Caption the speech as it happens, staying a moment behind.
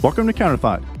Welcome to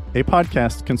Counterthought, a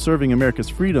podcast conserving America's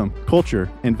freedom, culture,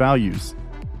 and values.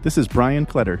 This is Brian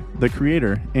Kletter, the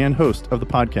creator and host of the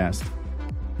podcast.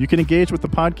 You can engage with the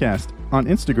podcast on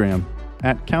Instagram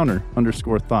at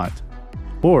 @counter_thought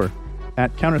or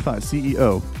at Counterthought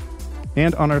CEO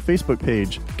and on our Facebook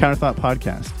page, Counterthought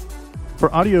Podcast.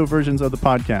 For audio versions of the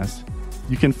podcast,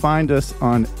 you can find us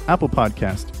on Apple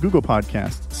Podcasts, Google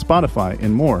Podcasts, Spotify,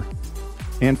 and more.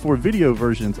 And for video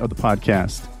versions of the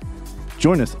podcast,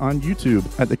 join us on YouTube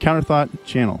at the Counterthought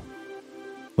channel.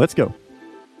 Let's go.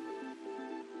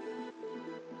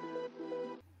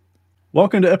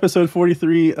 Welcome to episode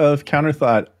 43 of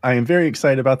Counterthought. I am very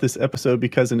excited about this episode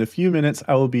because in a few minutes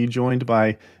I will be joined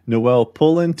by Noelle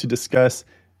Pullin to discuss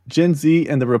Gen Z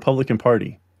and the Republican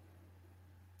Party.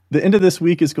 The end of this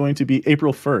week is going to be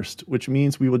April 1st, which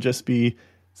means we will just be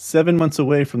 7 months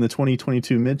away from the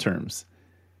 2022 midterms.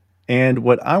 And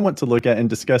what I want to look at and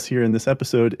discuss here in this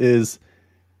episode is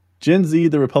Gen Z,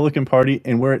 the Republican Party,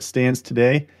 and where it stands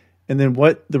today, and then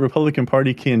what the Republican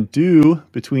Party can do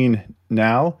between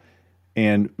now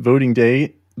and voting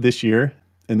day this year,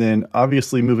 and then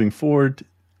obviously moving forward,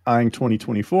 eyeing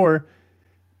 2024,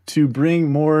 to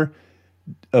bring more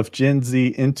of Gen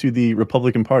Z into the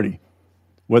Republican Party.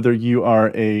 Whether you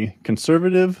are a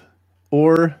conservative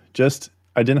or just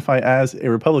identify as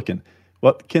a Republican,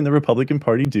 what can the Republican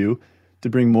Party do to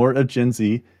bring more of Gen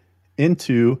Z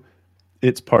into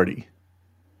its party?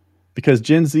 Because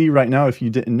Gen Z right now, if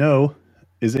you didn't know,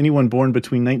 is anyone born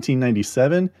between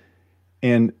 1997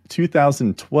 and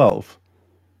 2012.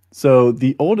 So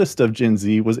the oldest of Gen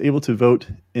Z was able to vote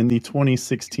in the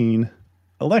 2016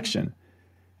 election.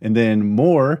 And then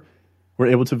more were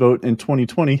able to vote in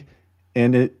 2020.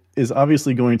 And it is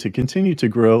obviously going to continue to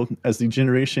grow as the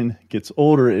generation gets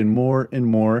older and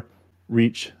more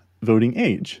reach voting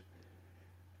age.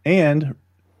 And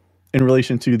in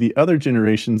relation to the other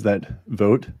generations that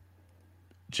vote,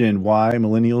 Gen Y,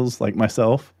 millennials like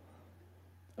myself,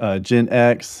 Gen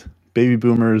X, baby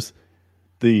boomers,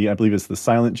 I believe it's the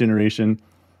silent generation.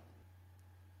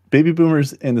 Baby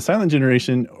boomers and the silent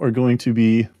generation are going to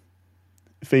be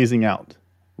phasing out,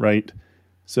 right?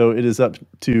 So it is up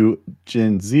to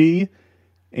Gen Z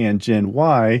and Gen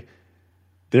Y.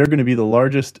 They're going to be the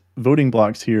largest voting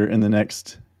blocks here in the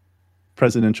next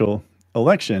presidential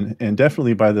election, and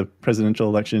definitely by the presidential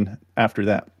election after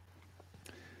that.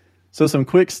 So some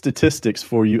quick statistics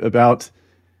for you about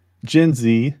Gen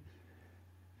Z.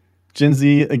 Gen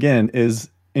Z, again, is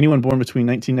anyone born between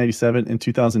 1997 and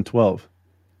 2012.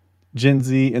 Gen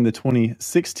Z in the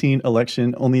 2016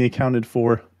 election only accounted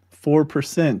for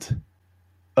 4%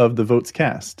 of the votes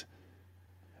cast.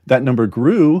 That number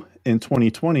grew in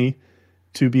 2020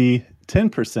 to be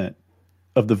 10%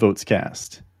 of the votes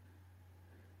cast.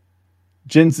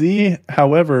 Gen Z,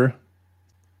 however,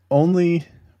 only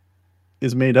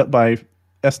is made up by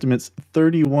estimates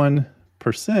 31%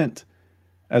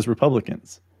 as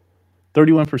Republicans.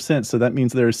 31%, so that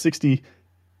means there is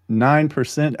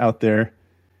 69% out there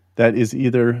that is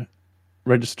either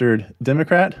registered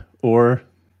Democrat or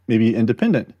maybe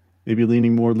independent, maybe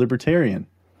leaning more libertarian.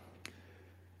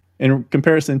 In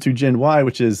comparison to Gen Y,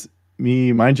 which is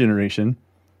my generation,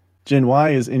 Gen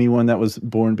Y is anyone that was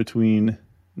born between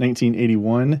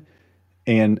 1981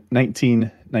 and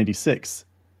 1996.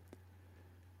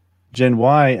 Gen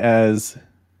Y, as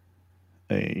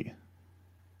a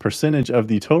percentage of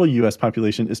the total U.S.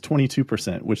 population, is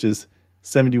 22%, which is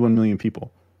 71 million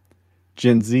people.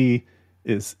 Gen Z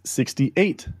is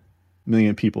 68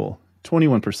 million people,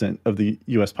 21% of the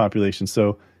U.S. population.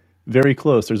 So very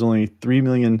close. There's only 3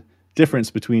 million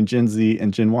difference between Gen Z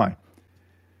and Gen Y.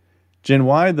 Gen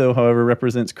Y, though, however,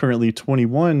 represents currently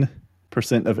 21%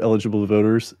 of eligible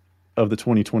voters of the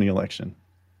 2020 election.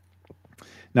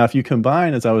 Now, if you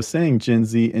combine, as I was saying, Gen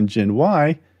Z and Gen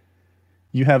Y,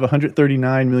 you have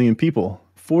 139 million people,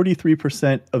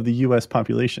 43% of the U.S.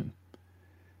 population.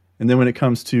 And then when it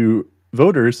comes to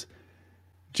voters,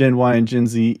 Gen Y and Gen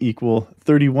Z equal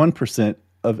 31%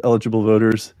 of eligible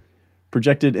voters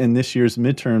projected in this year's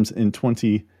midterms in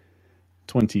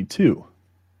 2022.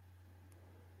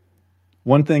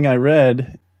 One thing I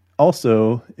read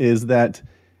also is that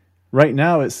right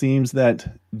now it seems that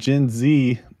Gen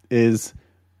Z is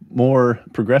more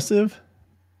progressive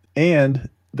and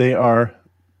they are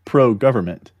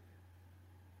pro-government.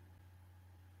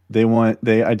 They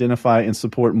identify and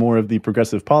support more of the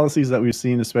progressive policies that we've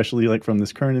seen, especially like from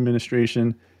this current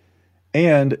administration,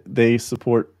 and they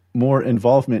support more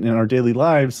involvement in our daily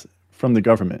lives from the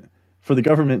government, for the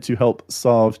government to help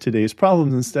solve today's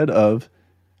problems instead of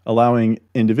allowing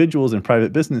individuals and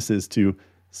private businesses to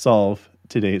solve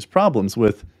today's problems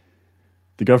with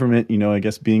the government, I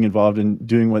guess, being involved in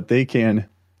doing what they can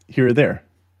here or there.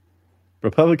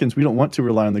 Republicans, we don't want to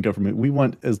rely on the government. We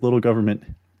want as little government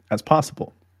as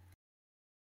possible.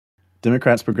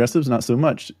 Democrats, progressives, not so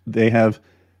much. They have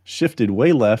shifted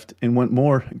way left and want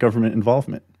more government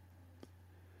involvement.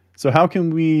 So how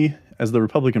can we, as the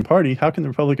Republican Party, how can the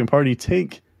Republican Party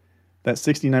take that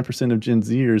 69% of Gen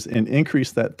Zers and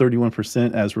increase that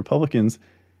 31% as Republicans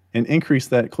and increase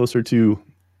that closer to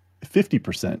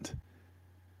 50%,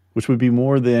 which would be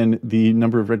more than the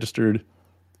number of registered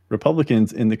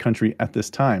Republicans in the country at this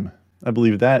time? I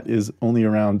believe that is only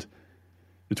around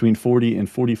between 40 and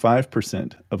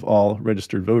 45% of all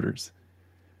registered voters.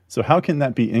 So how can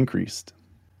that be increased?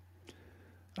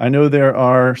 I know there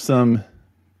are some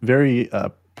very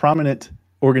prominent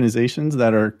organizations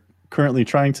that are currently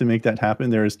trying to make that happen.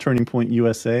 There is Turning Point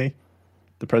USA.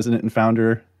 The president and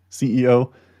founder,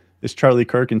 CEO, is Charlie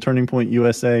Kirk, and Turning Point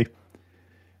USA,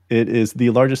 it is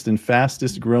the largest and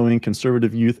fastest growing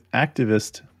conservative youth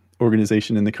activist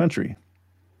organization in the country.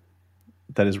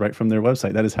 That is right from their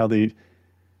website. That is how they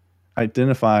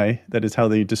identify, that is how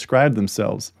they describe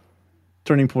themselves.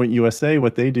 Turning Point USA,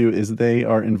 what they do is they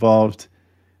are involved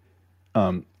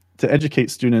to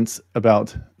educate students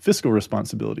about fiscal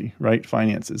responsibility, right?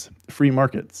 Finances, free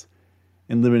markets,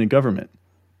 and limited government.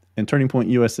 And Turning Point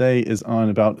USA has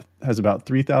about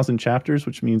 3,000 chapters,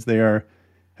 which means they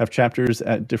have chapters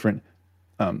at different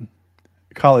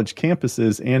college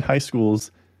campuses and high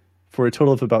schools for a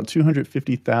total of about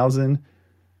 250,000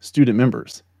 student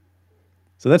members.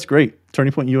 So that's great.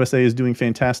 Turning Point USA is doing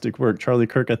fantastic work. Charlie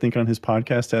Kirk, I think, on his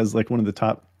podcast has like one of the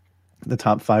top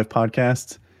 5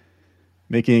 podcasts,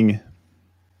 I'm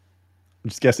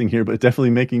just guessing here, but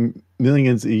definitely making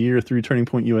millions a year through Turning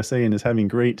Point USA, and is having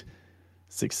great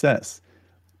success.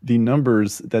 The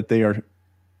numbers that they are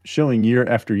showing year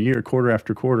after year, quarter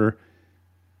after quarter,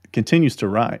 continues to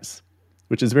rise,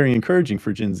 which is very encouraging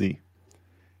for Gen Z.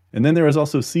 And then there is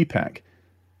also CPAC.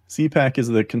 CPAC is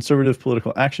the Conservative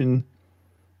Political Action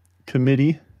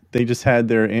Committee. They just had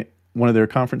one of their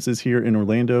conferences here in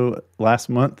Orlando last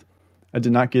month. I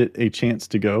did not get a chance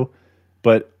to go,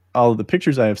 but all of the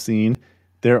pictures I have seen,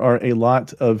 there are a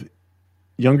lot of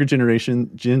younger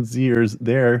generation Gen Zers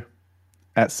there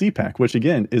at CPAC, which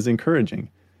again is encouraging.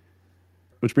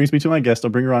 Which brings me to my guest.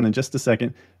 I'll bring her on in just a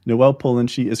second. Noelle Pullin.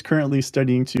 She is currently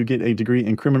studying to get a degree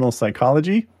in criminal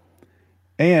psychology,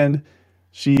 and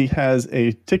she has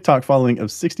a TikTok following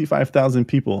of 65,000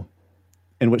 people.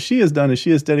 And what she has done is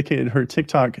she has dedicated her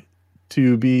TikTok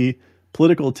to be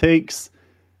political takes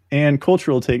and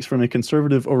cultural takes from a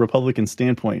conservative or Republican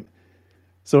standpoint.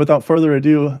 So without further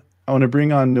ado, I want to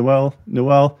bring on Noelle.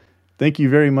 Noelle, thank you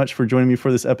very much for joining me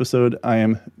for this episode. I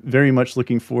am very much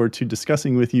looking forward to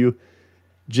discussing with you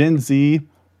Gen Z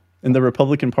and the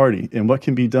Republican Party and what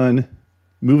can be done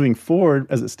moving forward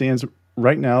as it stands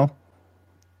right now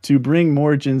to bring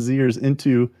more Gen Zers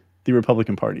into the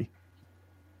Republican Party.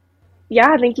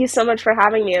 Yeah, thank you so much for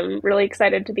having me. I'm really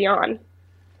excited to be on.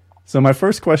 So my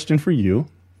first question for you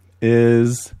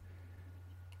is,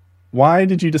 why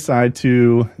did you decide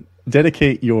to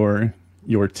dedicate your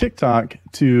TikTok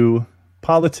to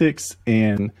politics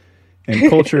and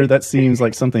culture? That seems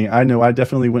like something I know I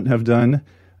definitely wouldn't have done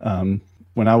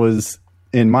when I was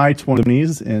in my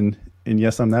 20s. And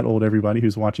yes, I'm that old, everybody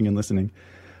who's watching and listening.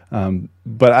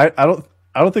 But I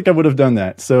don't think I would have done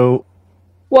that. So,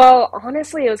 well,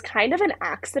 honestly, it was kind of an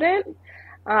accident.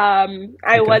 I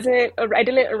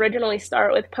didn't originally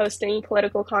start with posting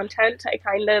political content. I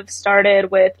kind of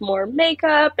started with more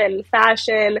makeup and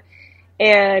fashion.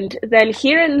 And then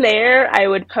here and there, I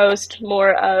would post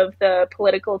more of the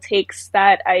political takes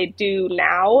that I do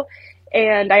now.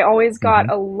 And I always got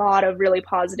a lot of really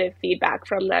positive feedback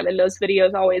from them. And those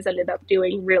videos always ended up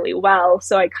doing really well.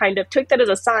 So I kind of took that as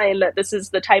a sign that this is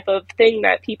the type of thing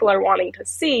that people are wanting to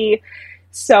see.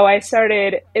 So I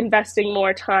started investing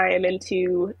more time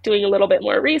into doing a little bit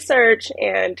more research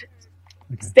and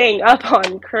staying up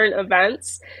on current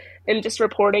events and just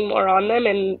reporting more on them.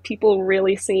 And people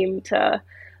really seem to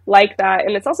like that.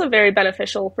 And it's also very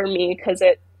beneficial for me because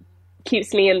it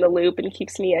keeps me in the loop and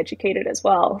keeps me educated as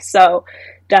well. So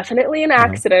definitely an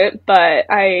accident, but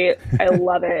I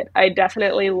love it. I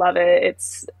definitely love it.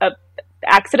 It's an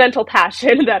accidental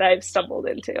passion that I've stumbled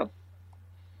into.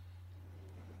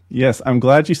 Yes, I'm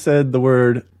glad you said the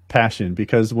word passion,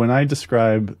 because when I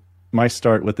describe my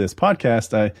start with this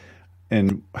podcast,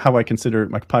 and how I consider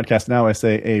my podcast now, I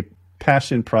say a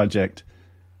passion project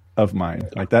of mine.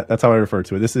 Like that's how I refer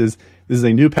to it. This is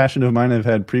a new passion of mine. I've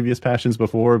had previous passions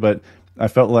before, but I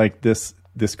felt like this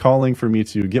calling for me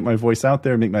to get my voice out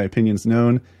there, make my opinions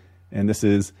known, and this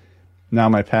is now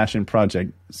my passion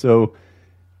project. So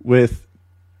with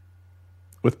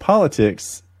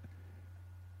politics,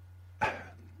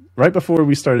 right before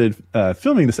we started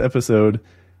filming this episode,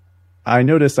 I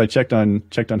noticed I checked on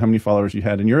how many followers you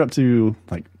had, and you're up to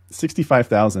like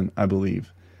 65,000, I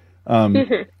believe. Are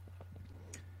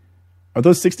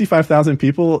those 65,000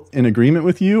 people in agreement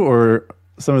with you, or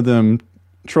some of them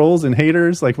trolls and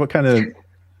haters? Like, what kind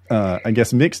of, I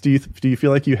guess, mix do you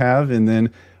feel like you have? And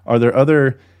then, are there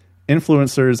other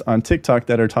influencers on TikTok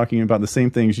that are talking about the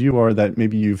same things you are, that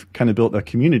maybe you've kind of built a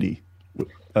community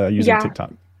using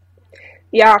TikTok?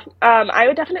 Yeah, I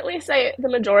would definitely say the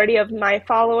majority of my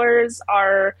followers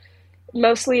are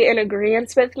mostly in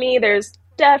agreement with me. There's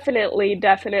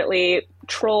definitely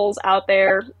trolls out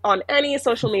there on any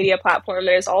social media platform.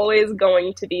 There's always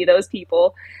going to be those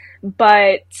people.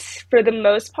 But for the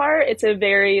most part, it's a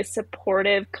very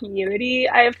supportive community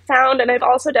I've found. And I've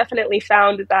also definitely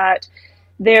found that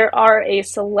there are a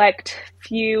select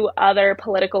few other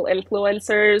political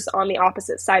influencers on the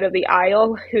opposite side of the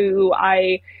aisle who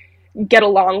I get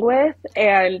along with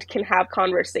and can have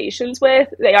conversations with.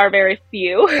 They are very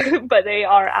few, but they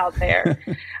are out there.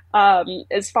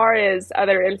 As far as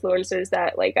other influencers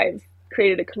that like I've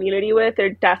created a community with, there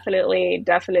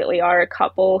definitely are a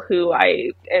couple who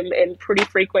I am in pretty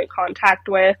frequent contact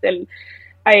with, and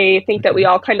I think that we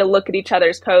all kind of look at each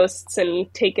other's posts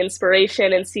and take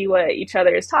inspiration and see what each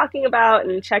other is talking about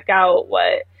and check out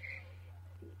what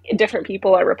different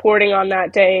people are reporting on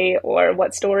that day, or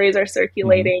what stories are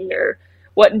circulating, or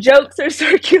what jokes are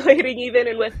circulating. Even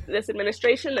and with this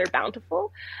administration, they're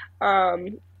bountiful.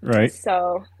 Right.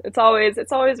 So it's always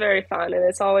very fun, and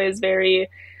it's always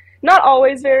not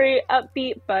always very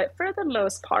upbeat, but for the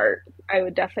most part, I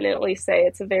would definitely say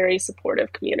it's a very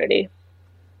supportive community.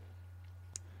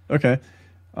 Okay.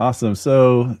 Awesome.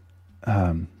 So,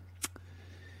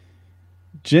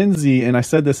 Gen Z, and I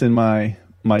said this in my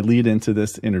lead into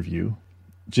this interview,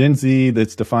 Gen Z,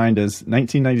 that's defined as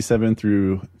 1997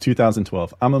 through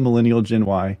 2012. I'm a millennial, Gen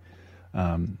Y.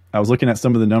 I was looking at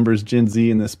some of the numbers. Gen Z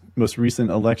in this most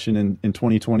recent election in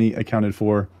 2020 accounted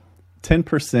for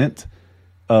 10%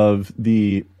 of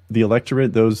the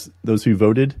electorate, those who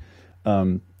voted.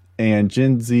 And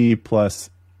Gen Z plus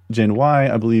Gen Y,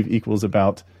 I believe, equals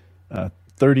about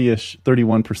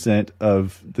 31%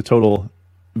 of the total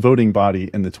voting body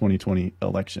in the 2020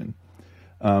 election.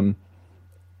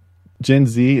 Gen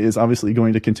Z is obviously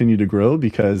going to continue to grow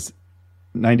because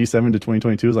 97 to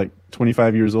 2022 is like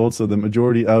 25 years old. So the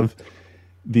majority of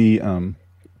the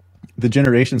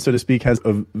generation, so to speak, has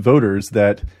of voters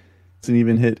that hasn't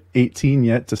even hit 18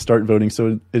 yet to start voting.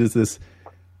 So it is this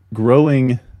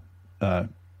growing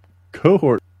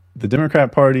cohort. The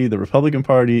Democrat Party, the Republican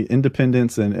Party,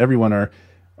 independents, and everyone are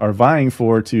vying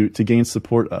for to gain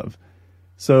support of.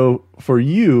 So for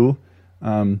you,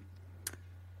 is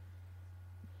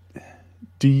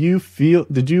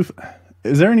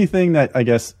there anything that, I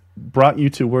guess, brought you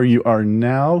to where you are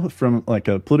now from like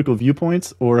a political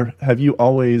viewpoints, or have you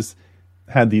always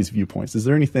had these viewpoints? Is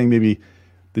there anything maybe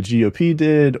the GOP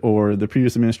did or the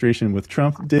previous administration with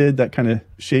Trump did that kind of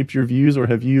shaped your views, or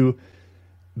have you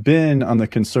been on the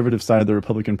conservative side of the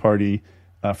Republican Party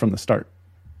from the start?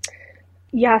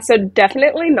 Yeah, so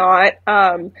definitely not.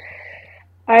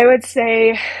 I would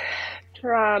say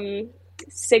from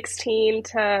 16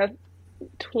 to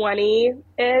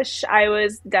 20-ish, I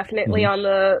was definitely on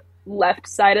the left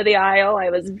side of the aisle. I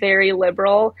was very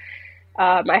liberal.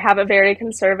 I have a very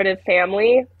conservative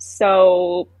family,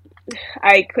 so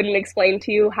I couldn't explain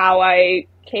to you how I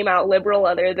came out liberal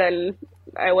other than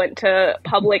I went to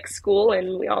public school,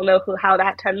 and we all know how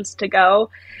that tends to go.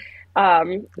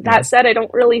 That said, I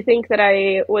don't really think that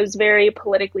I was very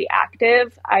politically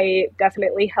active. I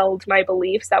definitely held my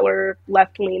beliefs that were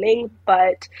left-leaning,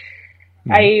 but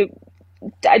I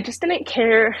just didn't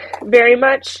care very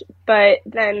much. But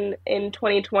then in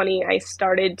 2020, I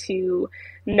started to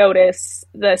notice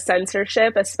the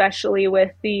censorship, especially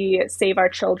with the Save Our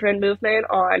Children movement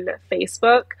on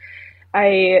Facebook.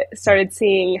 I started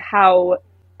seeing how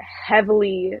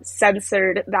heavily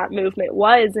censored that movement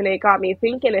was, and it got me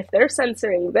thinking, if they're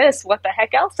censoring this, what the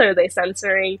heck else are they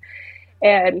censoring?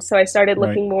 And so I started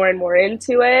looking more and more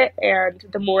into it, and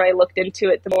the more I looked into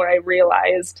it, the more I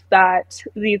realized that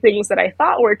the things that I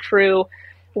thought were true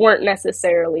weren't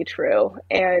necessarily true.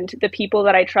 And the people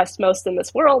that I trust most in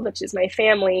this world, which is my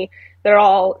family, they're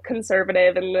all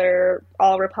conservative and they're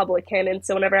all Republican. And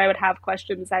so whenever I would have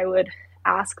questions, I would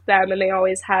ask them, and they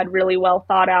always had really well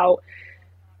thought out,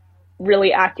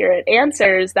 really accurate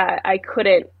answers that I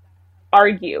couldn't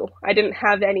argue. I didn't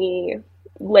have any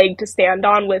leg to stand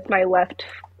on with my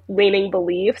left-leaning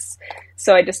beliefs.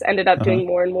 So I just ended up doing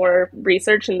more and more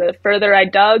research, and the further I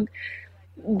dug,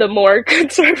 the more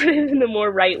conservative and the more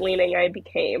right leaning I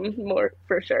became, more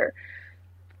for sure.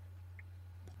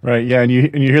 Right. Yeah. And you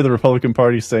hear the Republican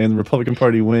Party saying the Republican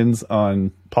Party wins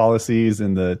on policies,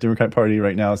 and the Democrat Party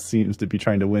right now seems to be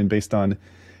trying to win based on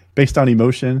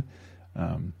emotion,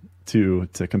 to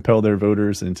compel their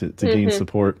voters and to gain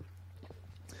support.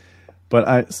 But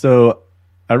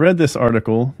I read this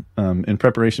article in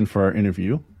preparation for our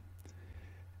interview,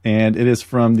 and it is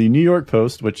from the New York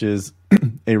Post, which is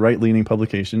a right-leaning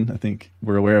publication. I think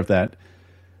we're aware of that.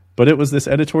 But it was this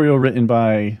editorial written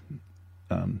by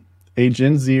a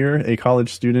Gen Zer, a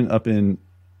college student up in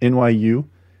NYU,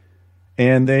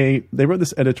 and they wrote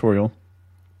this editorial,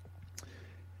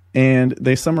 and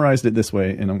they summarized it this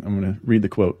way, and I'm going to read the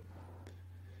quote.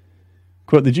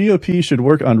 Quote, "The GOP should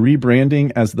work on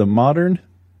rebranding as the modern,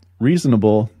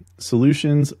 reasonable,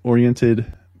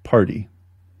 solutions-oriented party."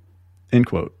 End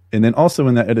quote. And then also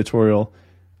in that editorial,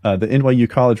 the NYU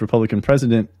College Republican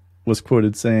president was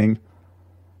quoted saying,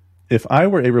 "If I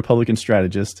were a Republican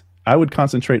strategist, I would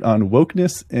concentrate on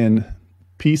wokeness and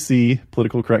PC,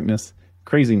 political correctness,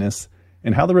 craziness,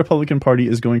 and how the Republican Party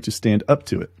is going to stand up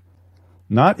to it.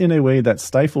 Not in a way that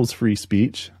stifles free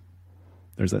speech,"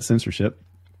 there's that censorship,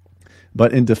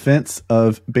 "but in defense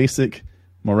of basic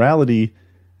morality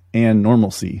and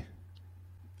normalcy."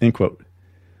 End quote.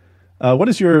 What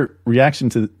is your reaction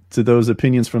to those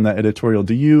opinions from that editorial?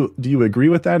 Do you agree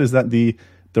with that? Is that the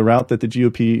route that the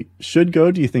GOP should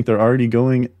go? Do you think they're already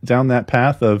going down that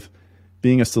path of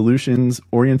being a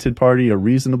solutions-oriented party, a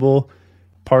reasonable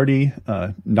party,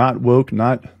 not woke,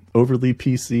 not overly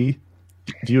PC?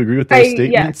 Do you agree with those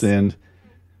statements? Yes.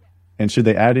 And should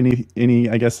they add any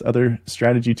I guess other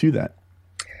strategy to that?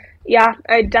 Yeah,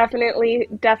 I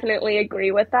definitely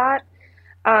agree with that.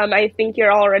 I think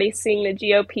you're already seeing the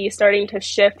GOP starting to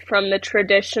shift from the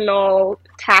traditional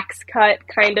tax cut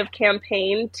kind of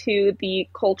campaign to the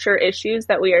culture issues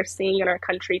that we are seeing in our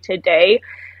country today.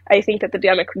 I think that the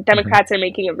Democrats are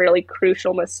making a really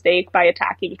crucial mistake by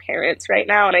attacking parents right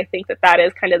now, and I think that that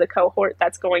is kind of the cohort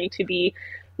that's going to be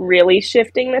really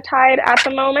shifting the tide at the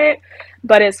moment.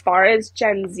 But as far as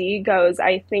Gen Z goes,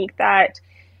 I think that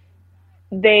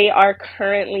they are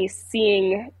currently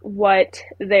seeing what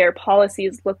their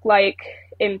policies look like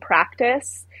in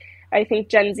practice. I think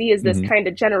Gen Z is this kind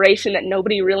of generation that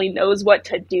nobody really knows what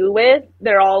to do with.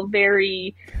 They're all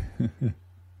very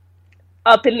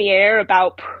up in the air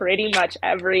about pretty much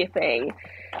everything.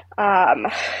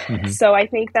 So I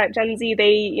think that Gen Z,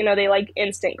 they like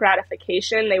instant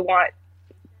gratification. They want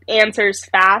answers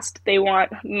fast. They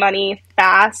want money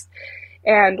fast.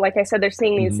 And like I said, they're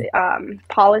seeing these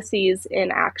policies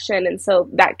in action. And so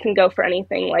that can go for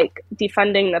anything like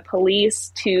defunding the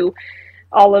police to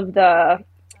all of the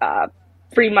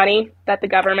free money that the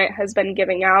government has been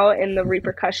giving out, and the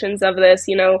repercussions of this.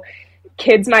 You know,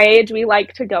 kids my age, we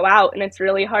like to go out, and it's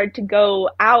really hard to go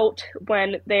out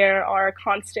when there are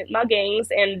constant muggings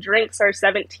and drinks are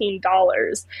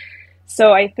 $17.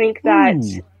 So I think that,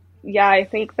 I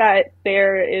think that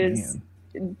there is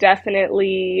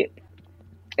definitely,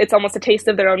 it's almost a taste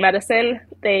of their own medicine.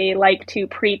 They like to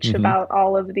preach about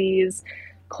all of these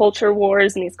culture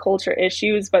wars and these culture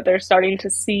issues, but they're starting to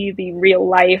see the real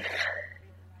life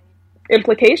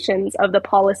implications of the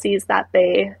policies that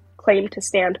they claim to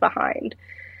stand behind.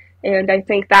 And I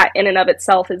think that in and of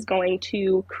itself is going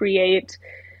to create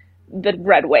the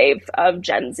red wave of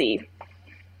Gen Z.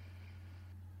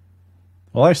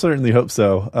 Well, I certainly hope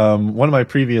so. One of my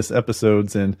previous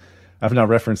episodes, and I've now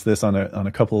referenced this on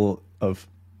a couple of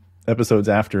episodes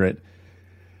after it,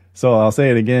 so I'll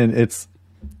say it again.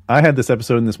 I had this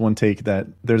episode in this one take that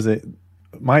there's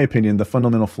my opinion, the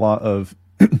fundamental flaw of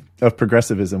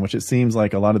progressivism, which it seems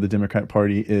like a lot of the Democrat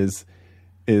Party is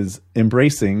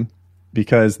embracing,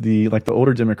 because the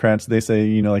older Democrats, they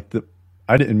say,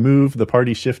 I didn't move, the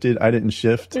party shifted, I didn't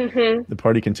shift. The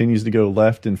party continues to go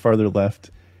left and farther left.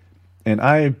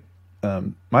 And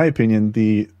my opinion,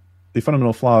 the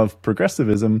fundamental flaw of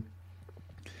progressivism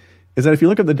is that if you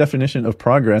look at the definition of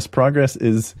progress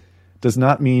does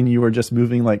not mean you are just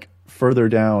moving further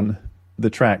down the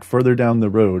track, further down the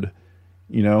road.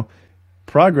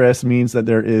 Progress means that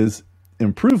there is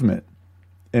improvement.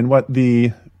 And what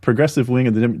the progressive wing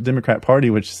of the Democrat Party,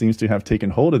 which seems to have taken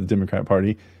hold of the Democrat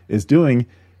Party, is doing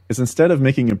is, instead of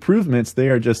making improvements, they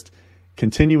are just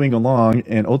continuing along,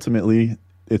 and ultimately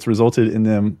it's resulted in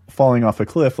them falling off a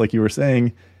cliff. Like you were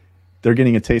saying, they're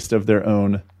getting a taste of their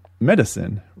own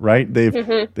medicine, right?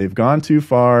 They've gone too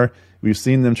far. We've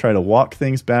seen them try to walk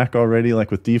things back already, like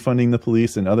with defunding the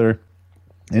police and other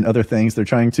things. They're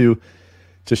trying to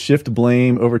shift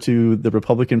blame over to the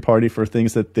Republican Party for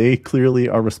things that they clearly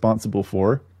are responsible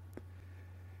for.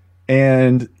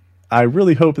 And I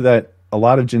really hope that a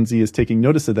lot of Gen Z is taking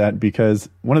notice of that, because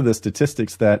one of the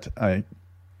statistics that I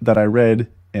read,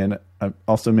 and I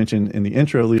also mentioned in the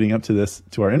intro leading up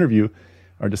to our interview,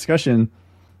 our discussion,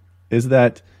 is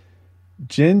that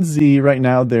Gen Z right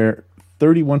now, they're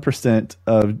 31%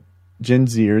 of Gen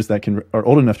Zers that are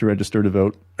old enough to register to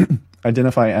vote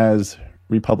identify as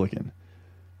Republican.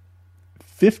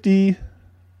 50,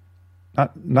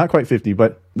 not quite 50,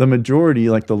 but the majority,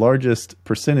 like the largest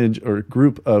percentage or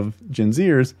group of Gen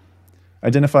Zers,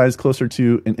 identifies closer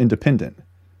to an independent.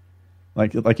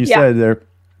 Like you said,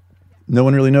 no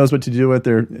one really knows what to do with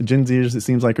their Gen Zers. It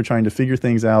seems like are trying to figure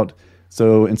things out.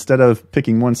 So instead of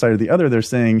picking one side or the other, they're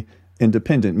saying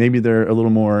independent. Maybe they're a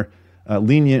little more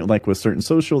lenient, like with certain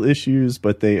social issues,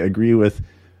 but they agree with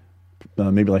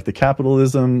maybe like the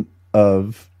capitalism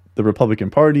of the Republican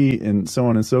Party and so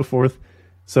on and so forth.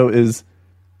 So is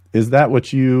that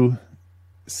what you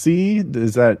see?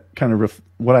 Is that kind of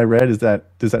what I read?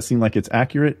 Does that seem like it's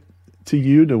accurate to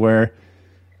you, to where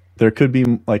there could be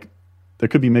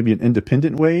maybe an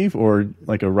independent wave, or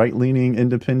like a right-leaning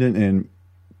independent and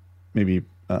maybe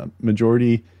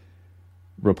majority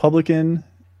Republican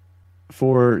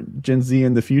for Gen Z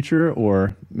in the future,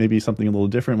 or maybe something a little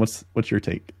different? What's your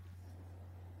take?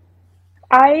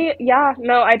 I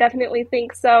definitely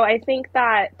think so. I think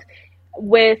that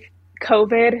with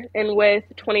COVID and with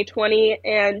 2020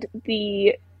 and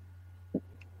the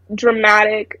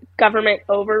dramatic government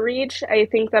overreach, I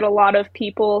think that a lot of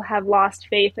people have lost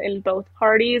faith in both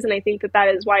parties. And I think that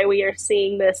is why we are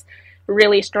seeing this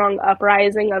really strong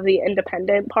uprising of the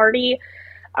independent party.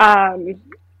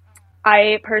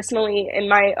 I personally, in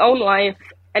my own life,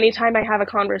 anytime I have a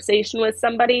conversation with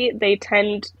somebody, they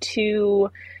tend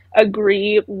to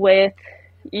agree with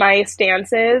my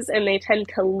stances and they tend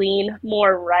to lean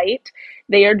more right.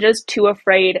 They are just too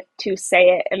afraid to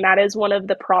say it. And that is one of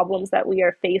the problems that we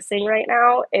are facing right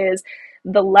now, is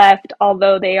the left,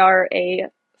 although they are a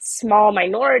small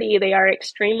minority, they are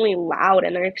extremely loud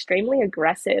and they're extremely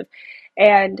aggressive.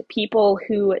 And people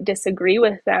who disagree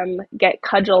with them get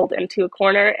cudgeled into a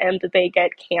corner and they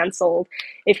get canceled.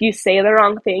 If you say the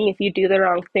wrong thing, if you do the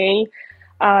wrong thing,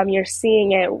 you're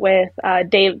seeing it with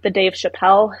the Dave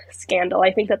Chappelle scandal.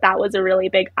 I think that was a really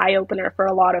big eye-opener for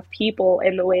a lot of people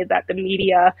in the way that the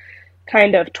media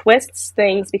kind of twists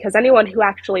things, because anyone who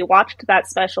actually watched that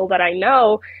special that I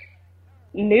know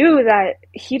knew that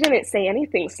he didn't say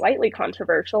anything slightly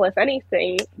controversial. If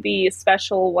anything, the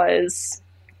special was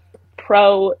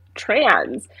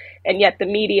pro-trans, and yet the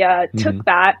media took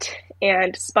that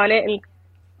and spun it and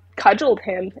cudgeled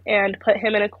him and put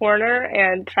him in a corner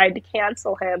and tried to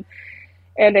cancel him.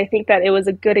 And I think that it was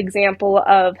a good example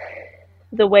of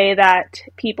the way that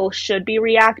people should be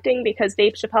reacting, because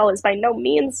Dave Chappelle is by no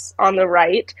means on the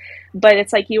right, but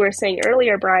it's like you were saying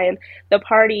earlier, Brian, the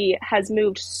party has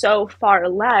moved so far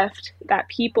left that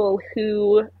people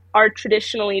who are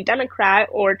traditionally Democrat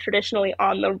or traditionally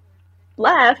on the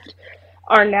left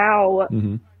are now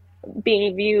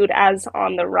being viewed as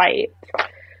on the right.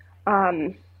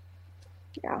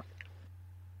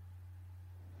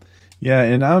 Yeah,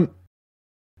 and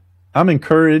I'm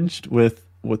encouraged with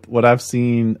what I've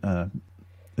seen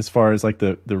as far as like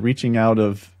the reaching out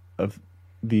of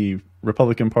the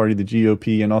Republican Party, the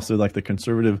GOP, and also like the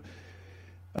conservative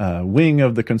wing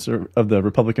of the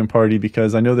Republican Party,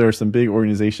 because I know there are some big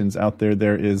organizations out there.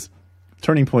 There is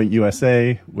Turning Point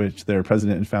USA, which their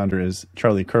president and founder is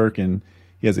Charlie Kirk, and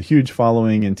he has a huge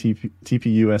following, and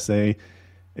TPUSA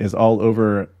is all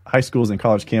over high schools and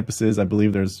college campuses. I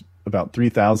believe there's about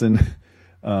 3,000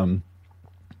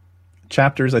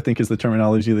 chapters, I think is the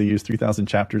terminology they use, 3,000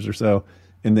 chapters or so.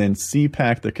 And then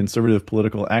CPAC, the Conservative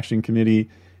Political Action Committee,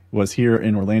 was here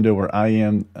in Orlando, where I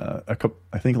am,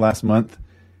 I think last month.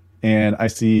 And I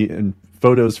see in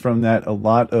photos from that a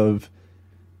lot of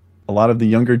the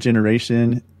younger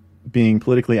generation being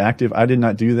politically active. I did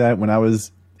not do that when I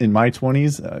was in my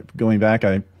 20s. Going back,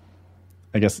 I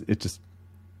guess it just,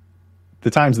 the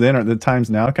times then are the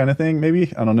times now kind of thing,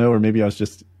 maybe. I don't know, or maybe I was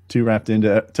just too wrapped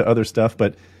into other stuff.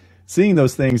 But seeing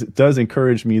those things does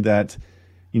encourage me that,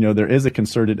 there is a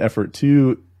concerted effort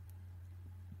to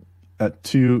I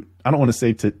don't want to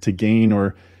say to gain,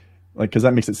 or like, because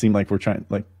that makes it seem like we're trying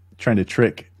to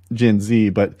trick Gen Z,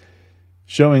 but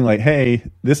showing like, hey,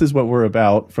 this is what we're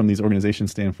about from these organizations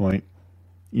standpoint.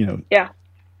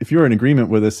 If you're in agreement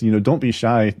with us, don't be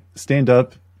shy, stand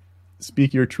up,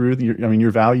 speak your truth.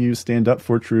 Your values, stand up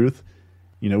for truth.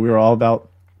 We're all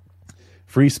about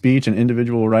free speech and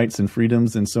individual rights and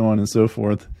freedoms and so on and so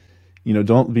forth.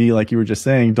 Don't be, like you were just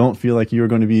saying, don't feel like you're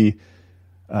going to be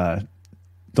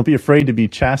don't be afraid to be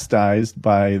chastised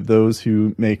by those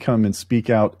who may come and speak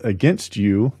out against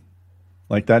you.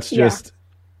 Like that's just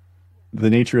the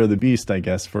nature of the beast, I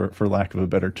guess, for lack of a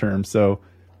better term. So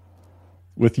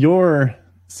with your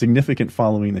significant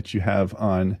following that you have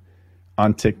on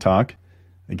TikTok,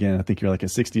 again, I think you're like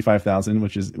at 65,000,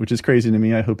 which is crazy to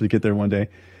me. I hope to get there one day.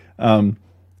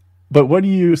 But what do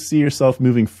you see yourself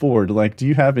moving forward? Like, do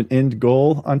you have an end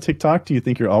goal on TikTok? Do you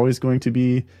think you're always going to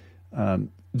be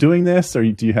doing this, or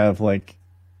do you have like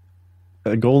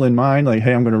a goal in mind? Like,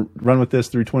 hey, I'm going to run with this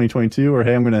through 2022, or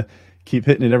hey, I'm going to keep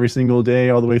hitting it every single day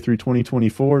all the way through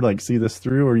 2024, like see this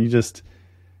through, or are you just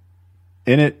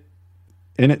in it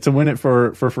to win it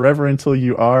for forever until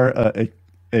you are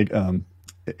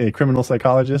a criminal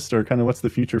psychologist, or kind of what's the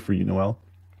future for you, Noelle?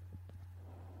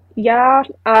 Yeah,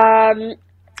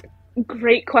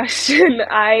 great question.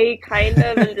 I kind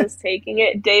of am just taking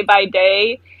it day by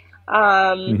day.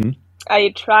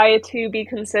 I try to be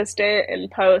consistent and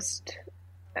post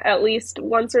at least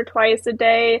once or twice a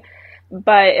day,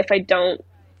 but if I don't,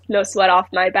 no sweat off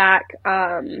my back.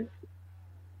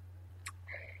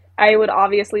 I would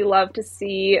obviously love to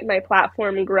see my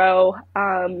platform grow.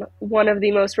 One of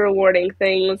the most rewarding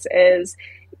things is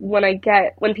when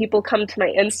people come to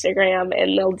my Instagram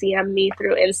and they'll DM me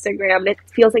through Instagram. It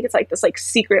feels like it's like this like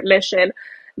secret mission.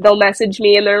 They'll message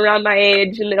me and they're around my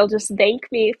age and they'll just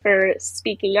thank me for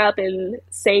speaking up and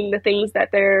saying the things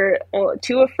that they're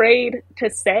too afraid to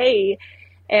say.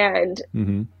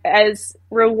 And as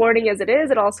rewarding as it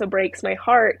is, it also breaks my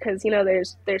heart because,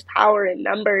 there's power in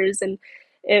numbers. And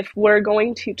if we're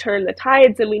going to turn the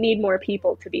tides, then we need more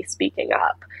people to be speaking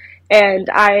up. And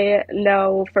I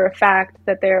know for a fact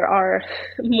that there are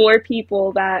more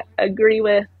people that agree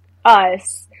with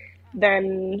us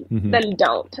than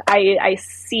don't. I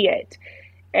see it.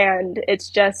 And it's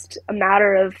just a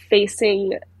matter of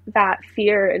facing that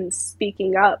fear and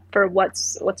speaking up for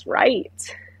what's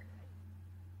right.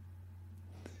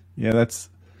 Yeah,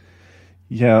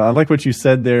 I like what you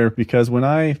said there, because when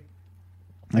I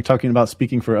like talking about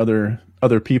speaking for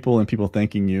other people and people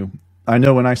thanking you, I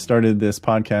know when I started this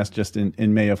podcast just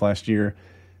in May of last year,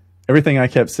 everything I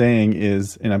kept saying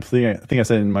is, and I think I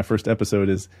said in my first episode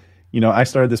is, I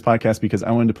started this podcast because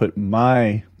I wanted to put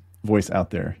my voice out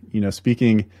there,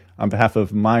 speaking on behalf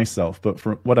of myself. But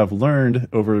from what I've learned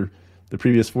over the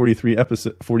previous 42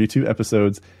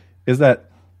 episodes is that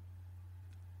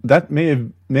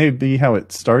may be how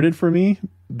it started for me.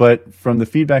 But from the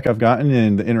feedback I've gotten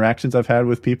and the interactions I've had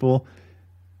with people,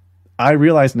 I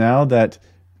realize now that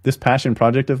this passion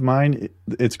project of mine,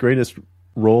 its greatest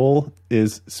role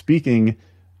is speaking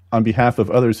on behalf of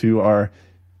others who are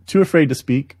too afraid to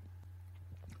speak,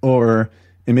 and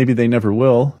maybe they never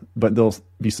will, but they'll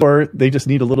be, or they just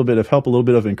need a little bit of help, a little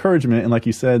bit of encouragement. And like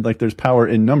you said, like there's power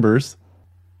in numbers.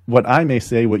 What I may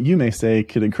say, what you may say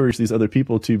could encourage these other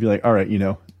people to be like, all right,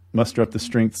 muster up the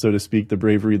strength, so to speak, the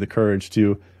bravery, the courage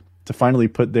to finally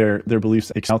put their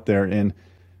beliefs out there and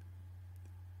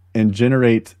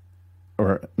generate,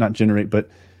 or not generate, but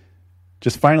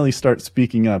just finally start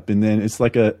speaking up. And then it's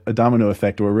like a domino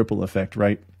effect or a ripple effect,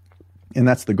 right? And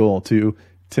that's the goal, to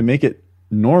make it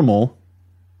normal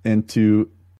and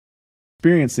to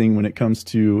experiencing when it comes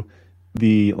to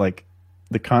the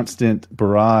constant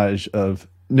barrage of,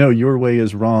 no, your way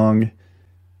is wrong.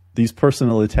 These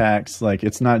personal attacks, like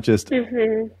it's not just,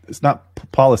 it's not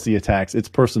policy attacks, it's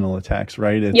personal attacks,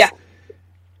 right? It's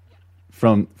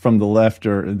from the left,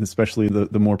 or especially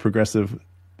the more progressive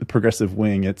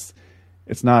wing. It's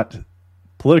not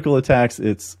political attacks,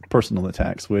 it's personal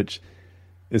attacks, which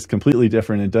is completely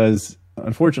different. It does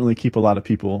unfortunately keep a lot of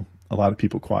people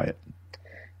quiet.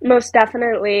 Most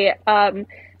definitely.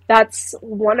 That's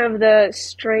one of the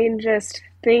strangest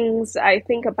things I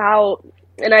think about.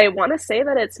 And I want to say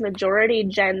that it's majority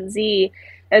Gen Z,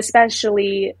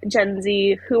 especially Gen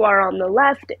Z who are on the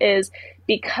left, is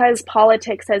because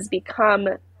politics has become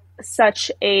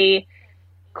such a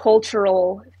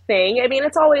cultural thing. I mean,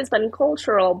 it's always been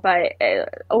cultural, but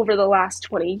over the last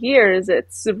 20 years,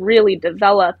 it's really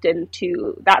developed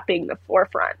into that being the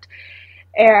forefront.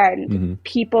 And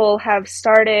people have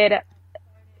started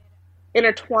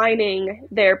intertwining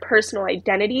their personal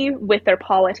identity with their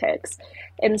politics.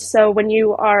 And so when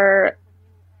you are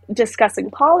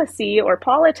discussing policy or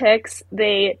politics,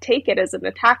 they take it as an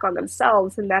attack on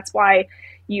themselves. And that's why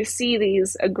you see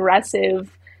these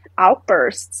aggressive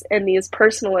outbursts and these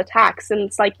personal attacks. And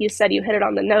it's like you said, you hit it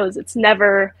on the nose.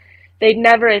 They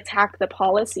never attack the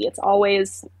policy. It's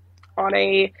always on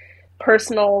a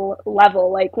personal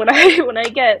level. Like when I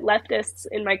get leftists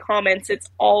in my comments, it's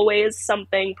always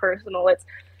something personal. It's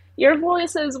your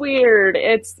voice is weird.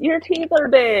 It's your teeth are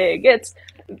big. It's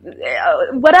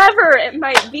whatever it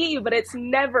might be, but it's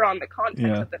never on the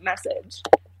content of the message.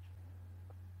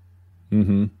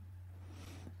 Mm-hmm.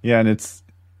 Yeah, and it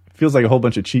feels like a whole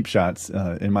bunch of cheap shots,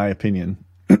 in my opinion.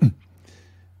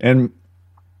 And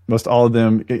most all of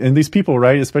them, and these people,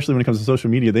 right, especially when it comes to social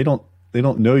media, they don't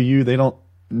know you, they don't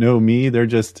know me. They're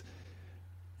just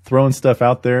throwing stuff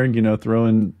out there,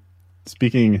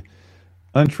 speaking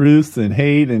untruths and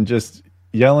hate and just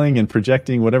yelling and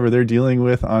projecting whatever they're dealing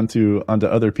with onto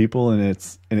other people, and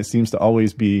it seems to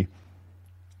always be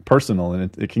personal,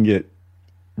 and it can get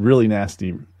really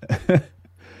nasty.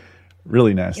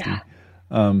 Really nasty.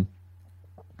 Yeah.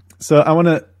 So I want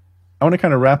to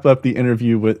kind of wrap up the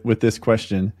interview with this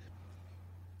question.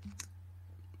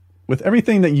 With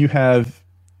everything that you have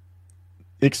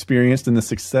experienced and the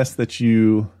success that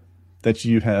you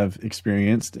have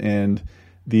experienced, and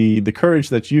the courage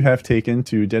that you have taken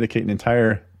to dedicate an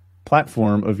entire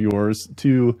platform of yours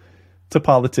to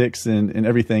politics and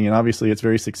everything, and obviously it's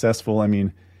very successful. I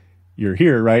mean, you're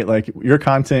here, right? Like, your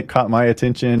content caught my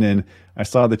attention, and I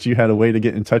saw that you had a way to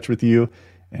get in touch with you,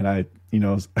 and I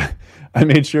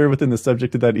made sure within the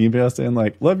subject of that email saying,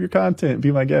 like, love your content,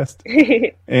 be my guest.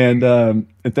 And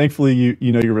thankfully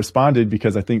you responded,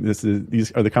 because I think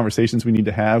these are the conversations we need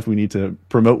to have. We need to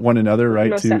promote one another,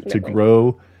 right? To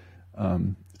grow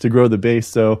the base.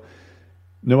 So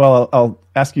Noelle, I'll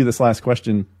ask you this last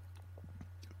question.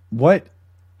 What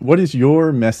is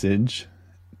your message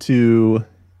to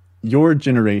your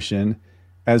generation,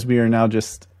 as we are now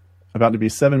just about to be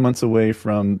 7 months away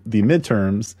from the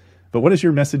midterms? But what is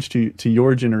your message to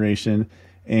your generation?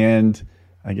 And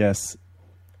I guess,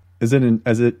 as it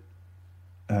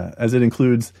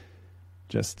includes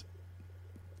just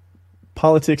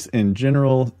politics in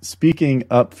general, speaking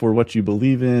up for what you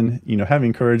believe in,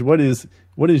 having courage. What is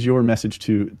your message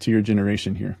to your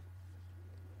generation here?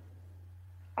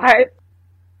 I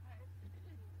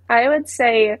would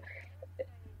say,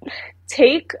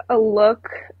 take a look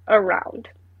around.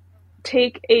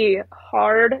 Take a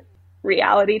hard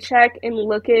reality check and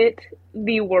look at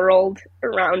the world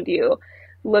around you.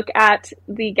 Look at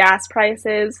the gas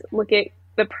prices. Look at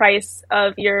the price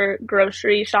of your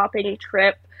grocery shopping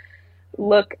trip.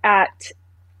 Look at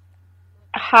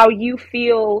how you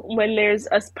feel when there's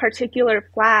a particular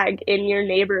flag in your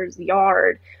neighbor's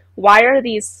yard. Why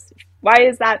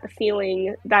is that the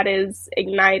feeling that is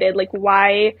ignited? Like,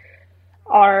 why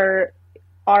are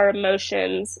our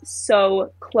emotions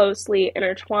so closely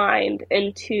intertwined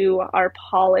into our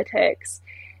politics?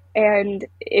 And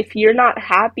if you're not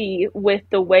happy with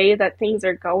the way that things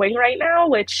are going right now,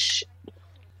 which,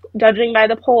 judging by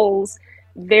the polls,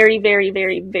 very, very,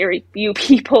 very, very few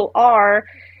people are,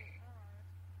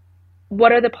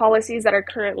 what are the policies that are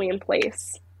currently in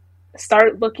place?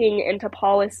 Start looking into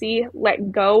policy.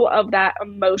 Let go of that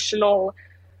emotional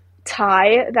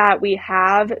tie that we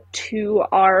have to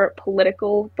our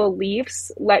political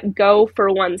beliefs. Let go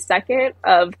for 1 second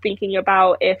of thinking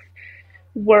about if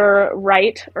we're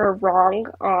right or wrong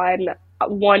on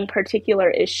one particular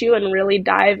issue, and really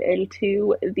dive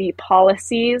into the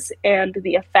policies and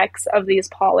the effects of these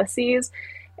policies.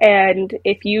 And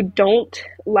if you don't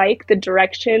like the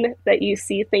direction that you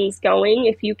see things going,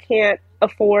 if you can't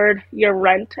afford your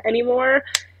rent anymore,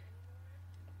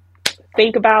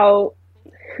 think about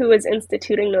who is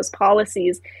instituting those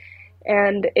policies.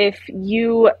 And if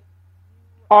you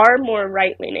are more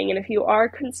right-leaning and if you are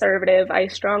conservative, I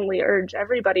strongly urge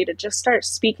everybody to just start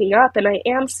speaking up. And I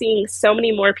am seeing so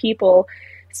many more people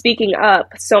speaking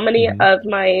up. So many of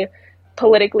my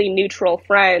politically neutral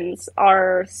friends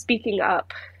are speaking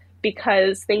up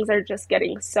because things are just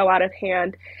getting so out of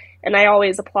hand. And I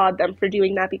always applaud them for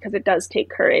doing that, because it does take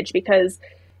courage, because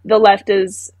the left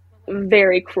is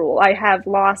very cruel. I have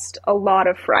lost a lot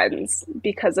of friends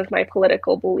because of my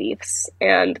political beliefs.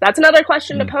 And that's another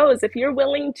question to pose. If you're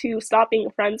willing to stop being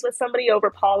friends with somebody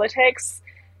over politics,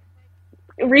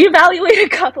 reevaluate a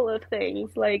couple of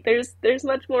things. Like, there's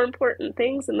much more important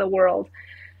things in the world.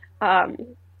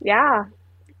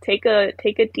 Take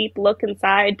a deep look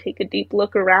inside, take a deep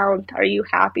look around. Are you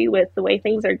happy with the way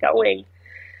things are going?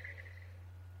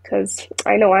 Because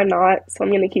I know I'm not, so I'm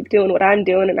going to keep doing what I'm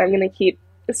doing, and I'm going to keep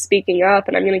speaking up,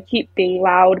 and I'm going to keep being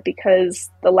loud, because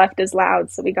the left is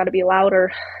loud, so we got to be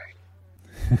louder.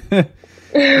 Isn't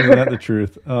that the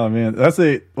truth? Oh man,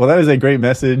 that is a great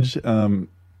message.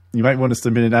 You might want to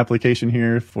submit an application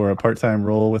here for a part-time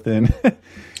role within the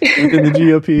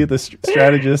GOP, the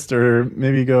strategist, or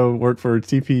maybe go work for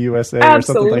TPUSA or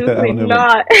something like that. I don't know.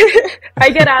 Not. I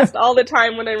get asked all the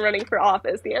time when I'm running for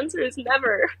office. The answer is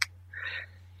never.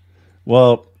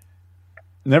 Well,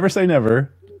 never say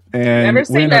never. And never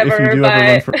say never, if you do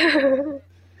ever run for,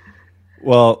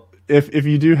 Well, if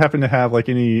you do happen to have like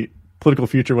any political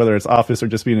future, whether it's office or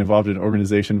just being involved in an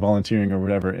organization, volunteering or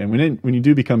whatever, and when you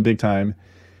do become big time,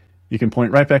 you can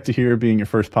point right back to here being your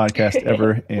first podcast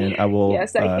ever, and I will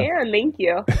Yes, I can. Thank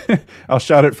you. I'll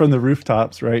shout it from the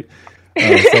rooftops, right?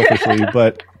 Selfishly,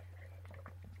 but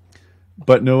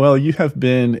Noelle, you have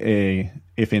been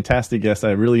a fantastic guest.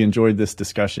 I really enjoyed this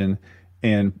discussion,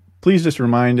 and please just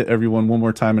remind everyone one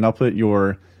more time, and I'll put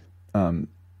your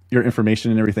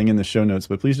information and everything in the show notes,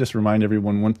 but please just remind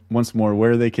everyone once more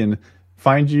where they can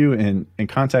find you and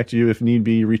contact you if need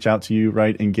be, reach out to you,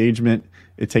 right? Engagement.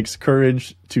 It takes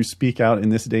courage to speak out in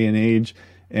this day and age.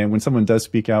 And when someone does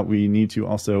speak out, we need to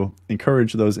also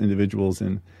encourage those individuals.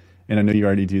 And I know you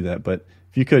already do that, but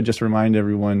if you could just remind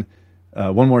everyone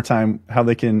one more time how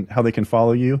they can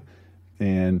follow you.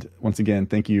 And once again,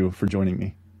 thank you for joining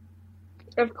me.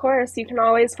 Of course, you can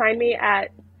always find me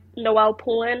at Noelle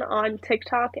Pullin on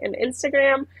TikTok and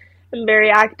Instagram. I'm very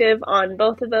active on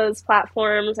both of those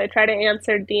platforms. I try to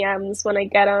answer DMs when I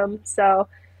get them, so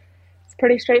it's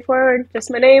pretty straightforward. Just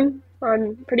my name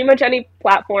on pretty much any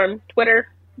platform, Twitter,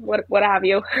 what have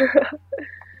you.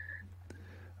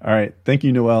 All right. Thank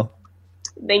you, Noelle.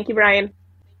 Thank you, Brian.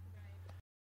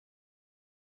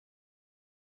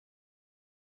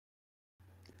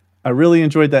 I really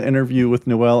enjoyed that interview with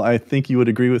Noelle. I think you would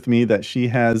agree with me that she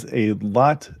has a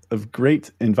lot of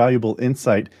great and valuable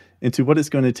insight into what it's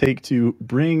going to take to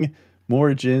bring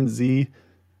more Gen Z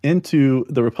into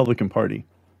the Republican Party.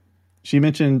 She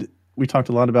mentioned, we talked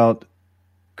a lot about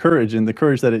courage and the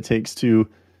courage that it takes to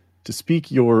speak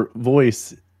your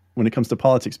voice when it comes to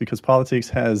politics, because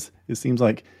politics it seems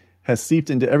like, has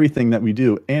seeped into everything that we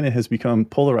do, and it has become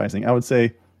polarizing. I would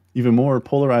say even more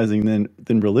polarizing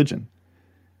than religion.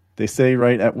 They say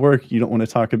right at work, you don't want to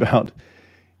talk about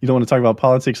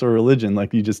politics or religion.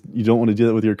 Like you don't want to do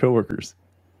that with your coworkers.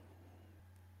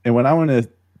 And what I want to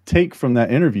take from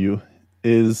that interview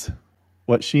is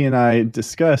what she and I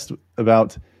discussed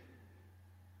about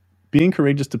being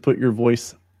courageous to put your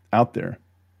voice out there.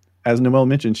 As Noelle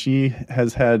mentioned, she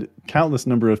has had countless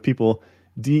number of people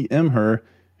DM her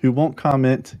who won't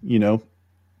comment,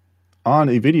 on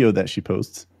a video that she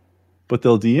posts, but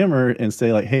they'll DM her and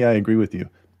say like, hey, I agree with you.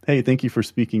 Hey, thank you for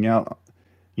speaking out.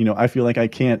 I feel like I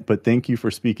can't, but thank you for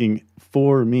speaking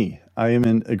for me. I am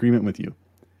in agreement with you.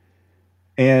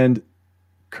 And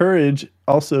courage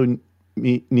also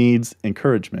needs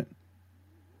encouragement,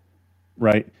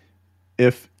 right?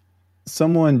 If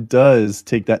someone does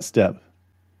take that step,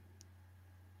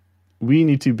 we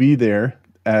need to be there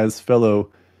as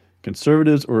fellow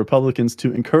conservatives or Republicans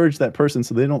to encourage that person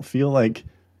so they don't feel like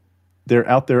they're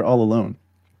out there all alone.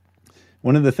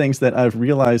 One of the things that I've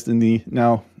realized in the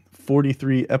now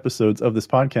 43 episodes of this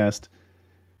podcast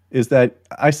is that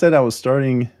I said I was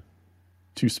starting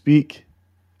to speak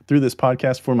through this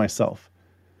podcast for myself.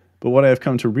 But what I have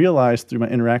come to realize through my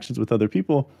interactions with other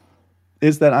people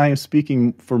is that I am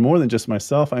speaking for more than just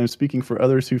myself. I am speaking for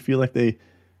others who feel like they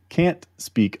can't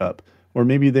speak up, or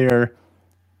maybe they are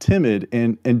timid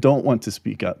and don't want to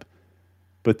speak up,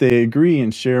 but they agree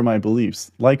and share my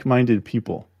beliefs, like-minded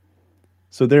people.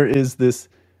 So there is this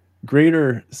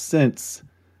greater sense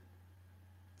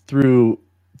through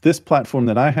this platform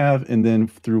that I have, and then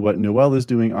through what Noelle is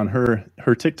doing on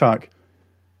her TikTok,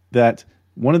 that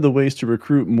one of the ways to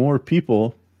recruit more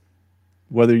people,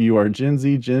 whether you are Gen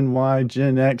Z, Gen Y,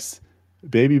 Gen X,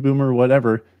 baby boomer,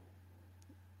 whatever,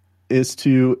 is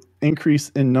to increase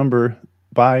in number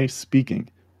by speaking,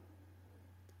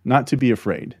 not to be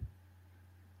afraid.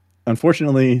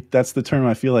 Unfortunately, that's the term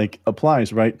I feel like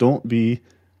applies, right? Don't be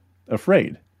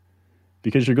afraid,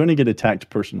 because you're going to get attacked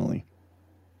personally.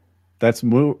 That's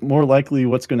more likely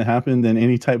what's going to happen than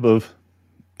any type of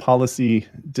policy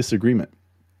disagreement.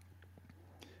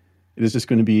 It is just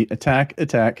going to be attack,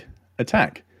 attack,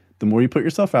 attack. The more you put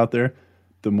yourself out there,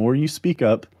 the more you speak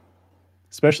up,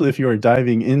 especially if you are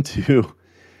diving into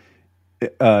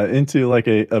like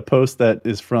a post that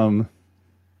is from,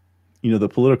 the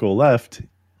political left.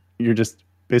 You're just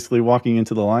basically walking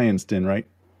into the lion's den, right?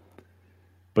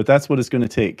 But that's what it's going to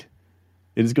take.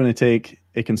 It is going to take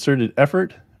a concerted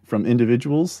effort from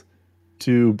individuals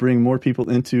to bring more people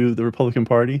into the Republican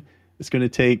Party. It's going to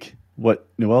take what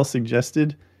Noelle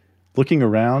suggested, looking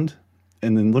around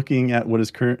and then looking at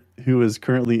who is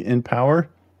currently in power,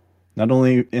 not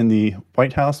only in the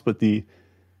White House, but the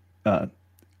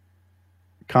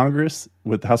Congress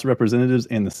with the House of Representatives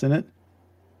and the Senate,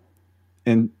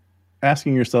 and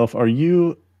asking yourself, are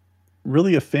you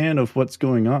really a fan of what's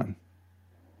going on?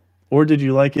 Or did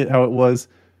you like it how it was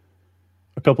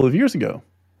a couple of years ago?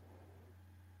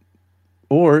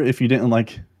 Or if you didn't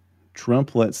like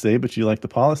Trump, let's say, but you like the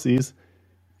policies,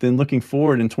 then looking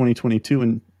forward in 2022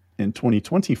 and in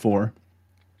 2024,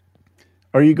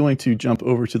 are you going to jump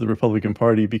over to the Republican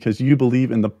Party because you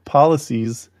believe in the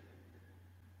policies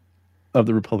of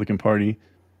the Republican Party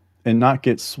and not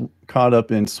get caught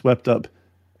up and swept up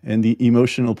in the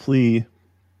emotional plea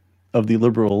of the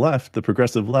liberal left, the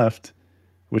progressive left,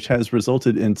 which has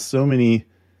resulted in so many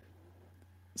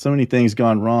things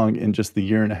gone wrong in just the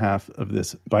year and a half of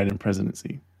this Biden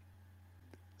presidency?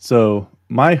 So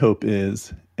my hope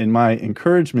is, and my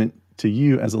encouragement to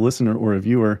you as a listener or a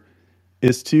viewer,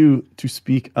 is to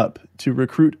speak up, to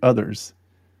recruit others,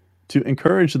 to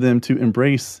encourage them to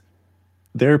embrace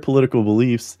their political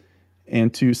beliefs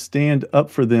and to stand up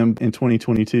for them in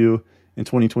 2022 and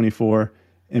 2024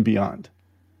 and beyond.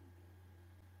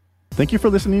 Thank you for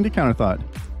listening to Counterthought,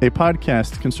 a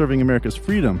podcast conserving America's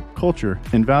freedom, culture,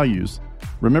 and values.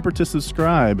 Remember to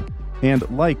subscribe and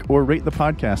like or rate the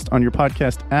podcast on your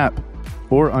podcast app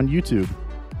or on YouTube,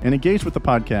 and engage with the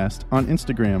podcast on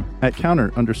Instagram at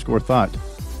 @counter_thought,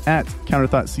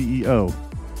 @CounterThoughtCEO,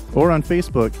 or on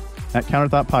Facebook at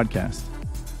Counterthought Podcast.